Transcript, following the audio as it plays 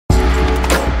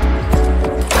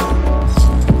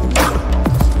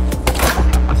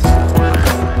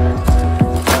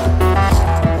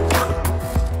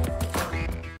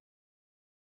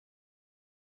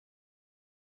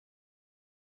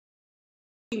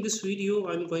In this video,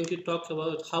 I'm going to talk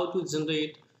about how to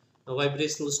generate a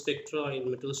vibrational spectra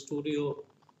in Metal Studio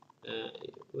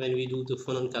when we do the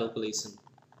phonon calculation.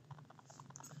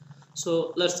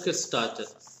 So let's get started.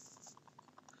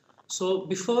 So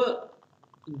before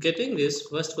getting this,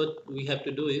 first what we have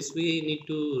to do is we need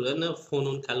to run a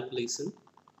phonon calculation,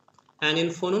 and in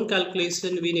phonon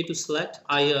calculation we need to select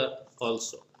IR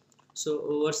also. So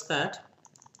what's that?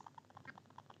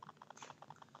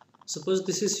 Suppose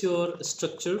this is your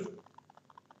structure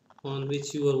on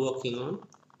which you are working on.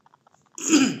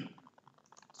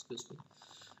 Excuse me.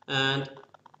 And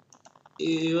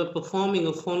you are performing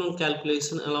a phonon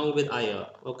calculation along with IR,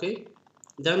 okay?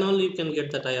 Then only you can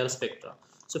get that IR spectra.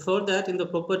 So for that, in the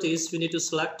properties, you need to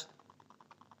select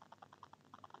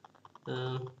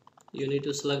uh, you need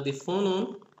to select the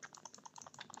phonon.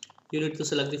 You need to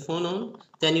select the phonon.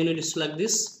 Then you need to select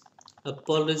this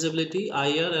polarizability,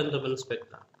 IR, and Raman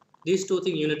spectra. These two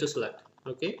things you need to select,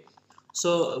 okay?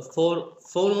 So for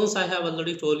phonons, I have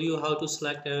already told you how to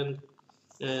select, and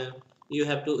uh, you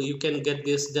can get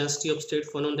this density of state,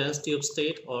 phonon density of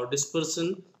state, or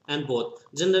dispersion, and both.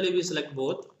 Generally we select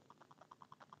both.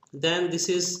 Then this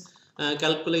is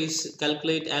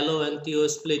calculate LO and TO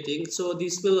splitting. So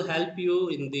this will help you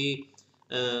in the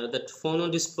that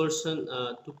phonon dispersion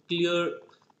to clear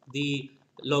the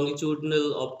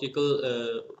longitudinal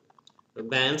optical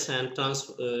bands and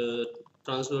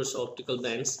transverse optical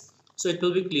bands, so it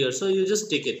will be clear. So you just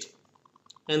take it,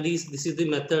 and this is the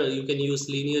method. You can use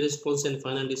linear response and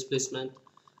finite displacement.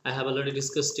 I have already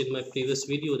discussed in my previous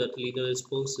video that linear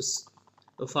response is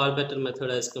a far better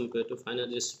method as compared to finite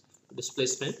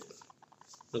displacement,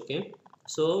 okay?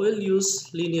 So we'll use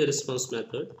linear response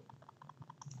method.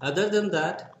 Other than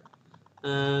that,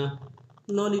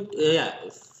 no need, yeah,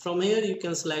 from here you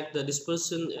can select the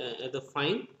dispersion at the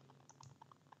fine,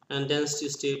 and density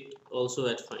state also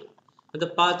at fine, and the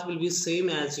path will be same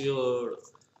as your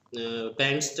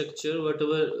band structure.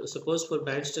 Whatever, suppose for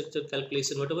band structure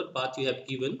calculation, whatever path you have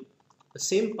given, the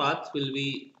same path will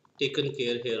be taken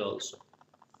care here also,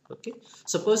 okay?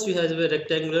 Suppose we have a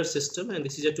rectangular system and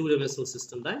this is a two-dimensional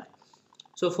system, right?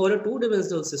 So for a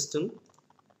two-dimensional system,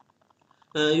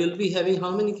 you'll be having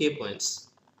how many k points?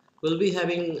 We'll be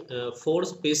having four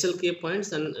spatial k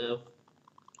points, and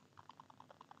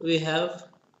we have,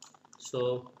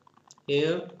 so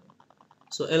here,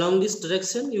 so along this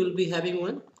direction you will be having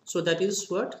one. So that is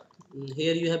what,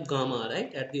 here you have gamma,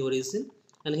 right, at the origin,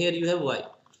 and here you have y.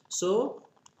 So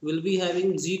we'll be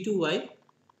having g to y,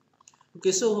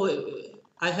 okay? So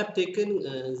I have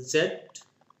taken z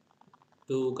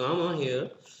to gamma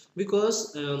here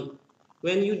because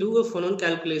when you do a phonon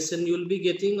calculation you will be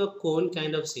getting a cone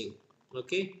kind of thing,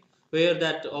 okay, where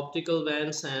that optical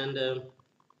bands and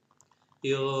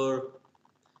your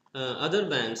other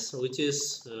bands, which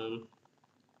is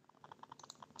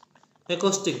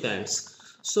acoustic bands.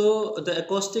 So the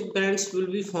acoustic bands will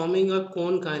be forming a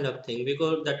cone kind of thing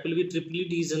because that will be triply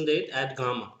degenerate at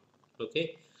gamma,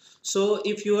 okay? So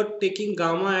if you are taking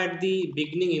gamma at the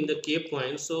beginning in the k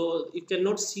point, so you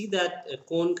cannot see that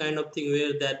cone kind of thing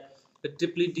where that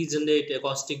triply degenerate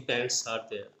acoustic bands are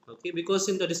there, okay? Because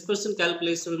in the dispersion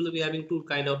calculation we will be having two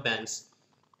kind of bands.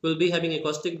 We will be having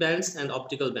acoustic bands and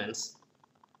optical bands.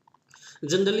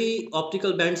 Generally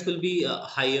optical bands will be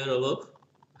higher above,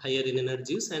 higher in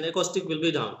energies, and acoustic will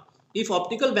be down. If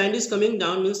optical band is coming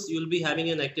down means you will be having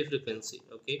an active frequency,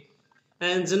 okay?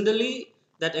 And generally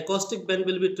that acoustic band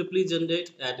will be triply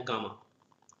generate at gamma.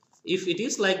 If it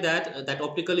is like that, that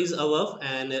optical is above,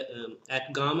 and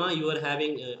at gamma you are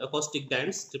having acoustic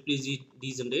bands triply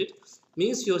degenerate,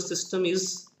 means your system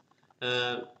is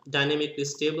dynamically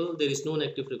stable, there is no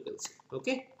negative frequency,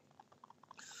 okay?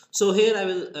 So here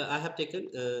I have taken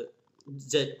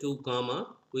z to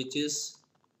gamma, which is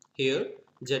here,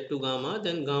 z to gamma,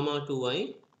 then gamma to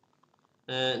y,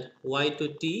 and y to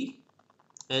t,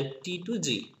 and t to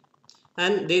g,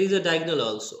 and there is a diagonal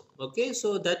also, okay?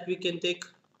 So that we can take,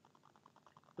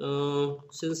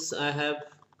 since I have,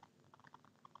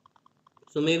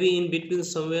 so maybe in between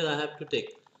somewhere I have to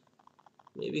take,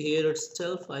 maybe here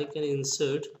itself I can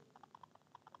insert.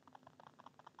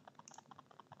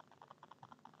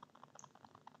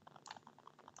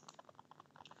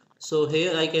 So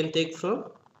here I can take from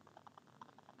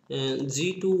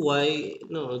g to y,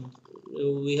 no,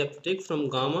 we have to take from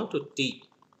gamma to t.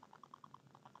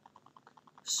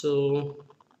 So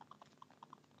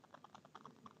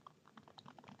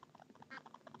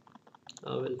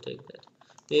I will take that.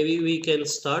 Maybe we can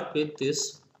start with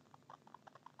this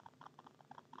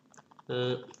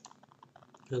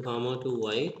gamma to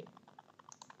y,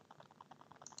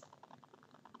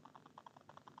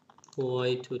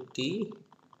 y to t,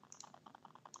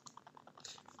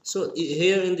 So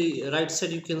here in the right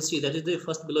side you can see that is the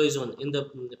first below zone. In the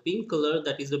pink color,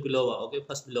 that is the below, okay,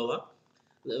 first below,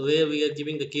 where we are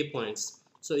giving the key points.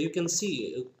 So you can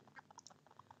see,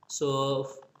 so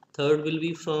third will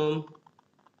be from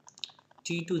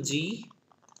T to G,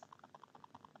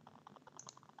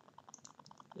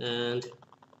 and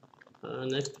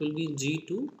next will be G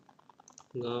to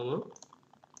gamma,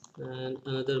 and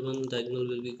another one diagonal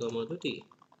will be gamma to T.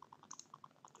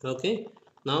 Okay,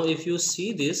 now if you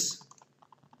see this,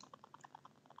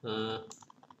 now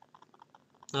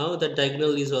that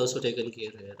diagonal is also taken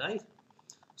care here, right?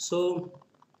 So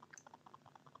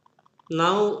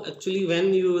now actually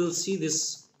when you will see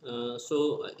this,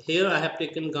 so here I have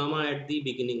taken gamma at the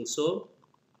beginning. So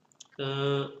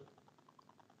uh,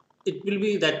 it will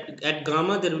be that at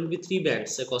gamma there will be 3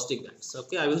 bands, acoustic bands.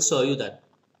 Okay, I will show you that.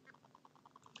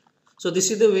 So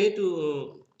this is the way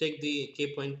to take the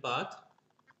k point path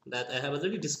that I have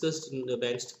already discussed in the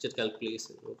band structure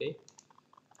calculation. Okay,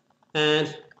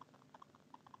 and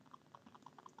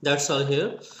that's all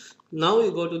here. Now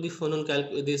we go to the phonon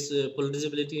this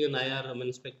polarizability and IR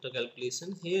Raman spectra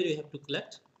calculation. Here you have to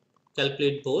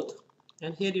calculate both,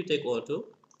 and here you take auto,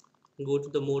 go to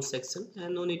the mode section,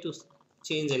 and no need to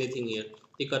change anything here.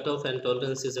 The cutoff and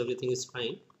tolerances, everything is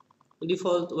fine.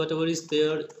 Default whatever is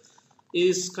there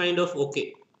is kind of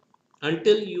okay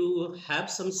until you have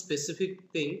some specific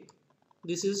thing.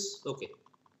 This is okay.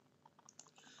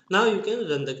 Now you can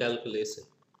run the calculation.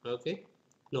 Okay,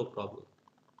 no problem.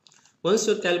 Once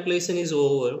your calculation is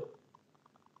over,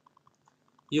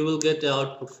 you will get the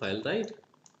output file, right?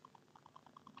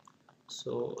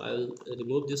 So I'll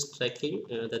remove this tracking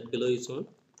that below is on.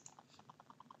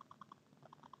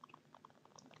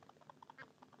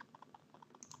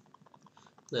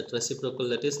 That reciprocal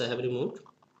lattice I have removed.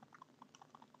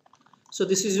 So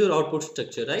this is your output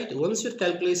structure, right? Once your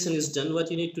calculation is done, what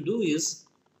you need to do is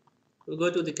go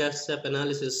to the CASTEP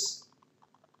analysis.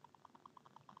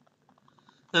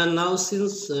 And now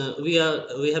since we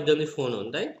have done the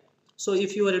phonon, right? So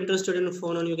if you are interested in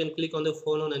phonon, you can click on the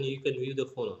phonon and you can view the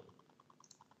phonon.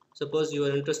 Suppose you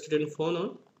are interested in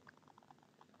phonon,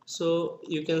 so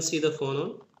you can see the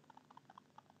phonon.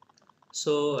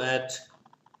 So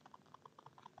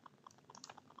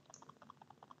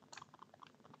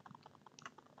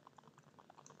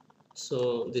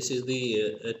this is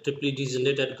the triply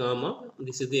degenerated gamma.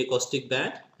 This is the acoustic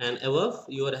band, and above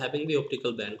you are having the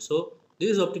optical band. So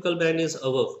this optical band is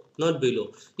above, not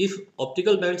below. If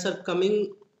optical bands are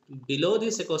coming below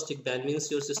this acoustic band, means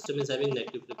your system is having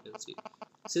negative frequency.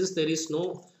 Since there is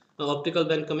no optical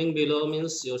band coming below,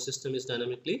 means your system is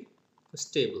dynamically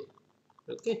stable.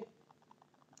 Okay.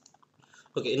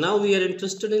 Okay, now we are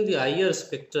interested in the IR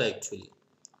spectra actually.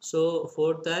 So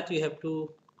for that you have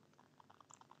to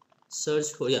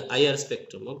search for IR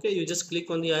spectrum. Okay, you just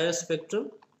click on the IR spectrum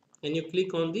and you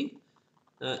click on the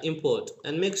import,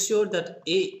 and make sure that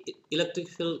a electric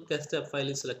field CASTEP file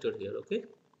is selected here. Okay,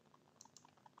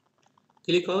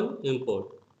 click on import.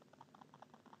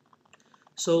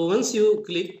 So once you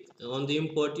click on the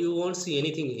import, you won't see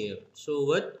anything here. So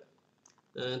what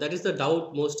that is the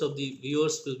doubt most of the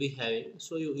viewers will be having.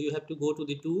 So you have to go to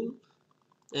the tool,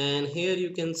 and here you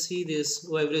can see this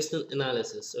vibrational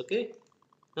analysis. Okay,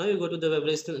 now you go to the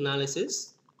vibrational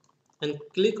analysis and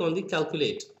click on the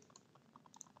calculate.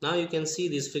 Now you can see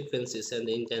these frequencies and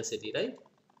the intensity, right?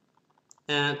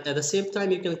 And at the same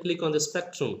time you can click on the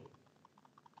spectrum.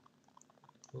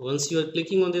 Once you are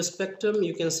clicking on the spectrum,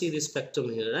 you can see the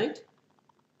spectrum here, right?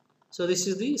 So this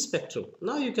is the spectrum.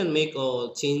 Now you can make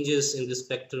all changes in the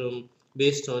spectrum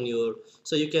based on your,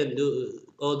 so you can do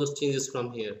all those changes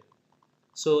from here.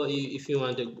 So if you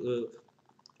want to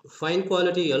fine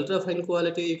quality, ultra fine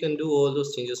quality, you can do all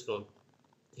those changes from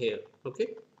here.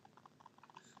 Okay,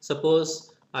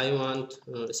 suppose I want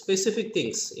specific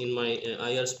things in my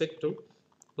IR spectrum.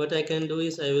 What I can do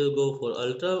is I will go for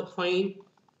ultra fine,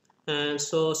 and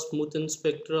so smoothen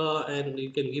spectra, and you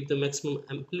can give the maximum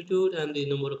amplitude and the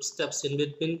number of steps in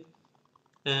between,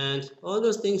 and all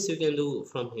those things you can do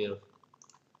from here.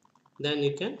 Then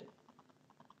you can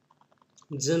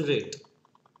generate,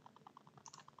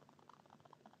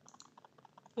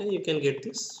 and you can get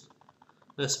this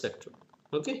spectrum.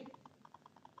 Okay,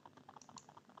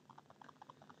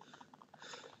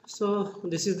 so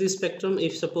this is the spectrum.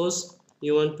 If suppose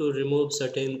you want to remove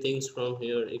certain things from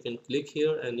here, you can click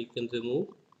here and you can remove.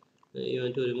 You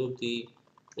want to remove the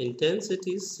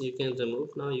intensities, you can remove.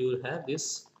 Now you will have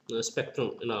this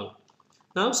spectrum.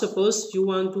 Now suppose you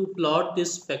want to plot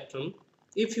this spectrum.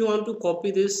 If you want to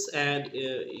copy this and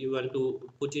you want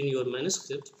to put in your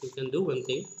manuscript, you can do one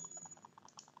thing: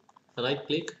 right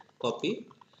click, copy,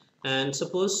 And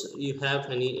suppose you have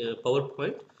any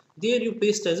PowerPoint, there you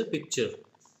paste as a picture,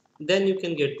 then you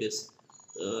can get this.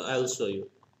 I'll show you.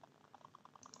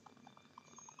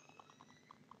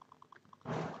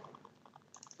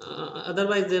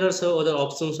 Otherwise there are some other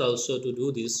options also to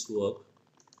do this work.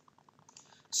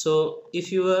 So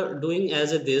if you are doing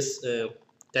as a this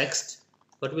text,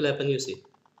 what will happen? You see,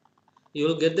 you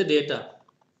will get the data,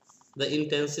 the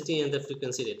intensity and the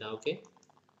frequency data. Okay,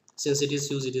 since it is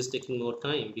huge, it is taking more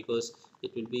time because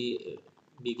it will be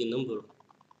big in number.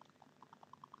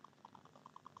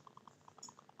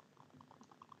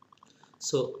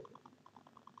 So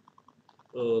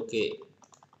okay,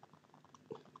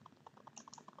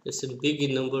 it's a big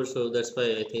in number, so that's why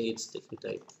I think it's taking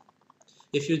time.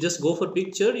 If you just go for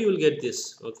picture, you will get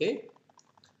this. Okay,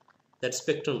 that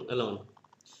spectrum alone.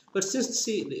 But since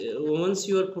see, once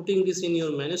you are putting this in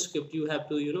your manuscript, you have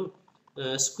to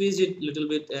squeeze it a little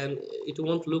bit and it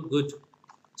won't look good.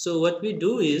 So what we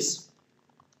do is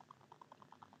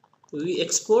we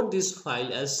export this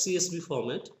file as CSV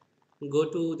format. Go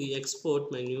to the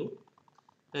export menu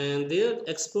and there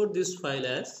export this file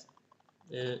as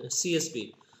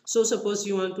CSV. So suppose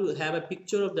you want to have a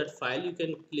picture of that file, you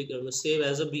can click on save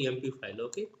as a BMP file.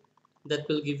 Okay, that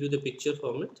will give you the picture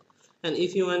format. And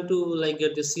if you want to like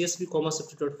get the CSV comma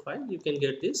separated file, you can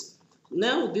get this.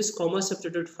 Now this comma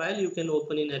separated file you can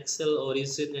open in Excel or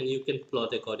Origin and you can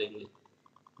plot accordingly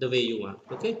the way you want.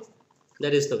 Okay,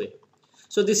 that is the way.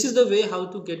 So this is the way how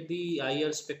to get the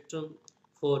IR spectrum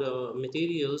for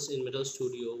materials in Metal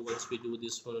Studio once we do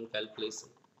this one calculation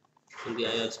in the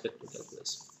IR spectrum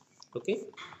calculation. Okay,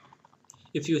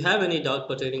 if you have any doubt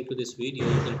pertaining to this video,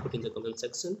 you can put in the comment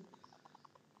section.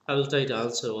 I will try to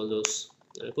answer all those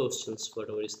questions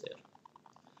whatever is there,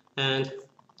 and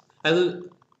I will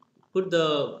put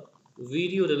the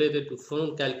video related to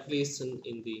phonon calculation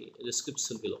in the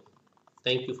description below.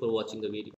 Thank you for watching the video.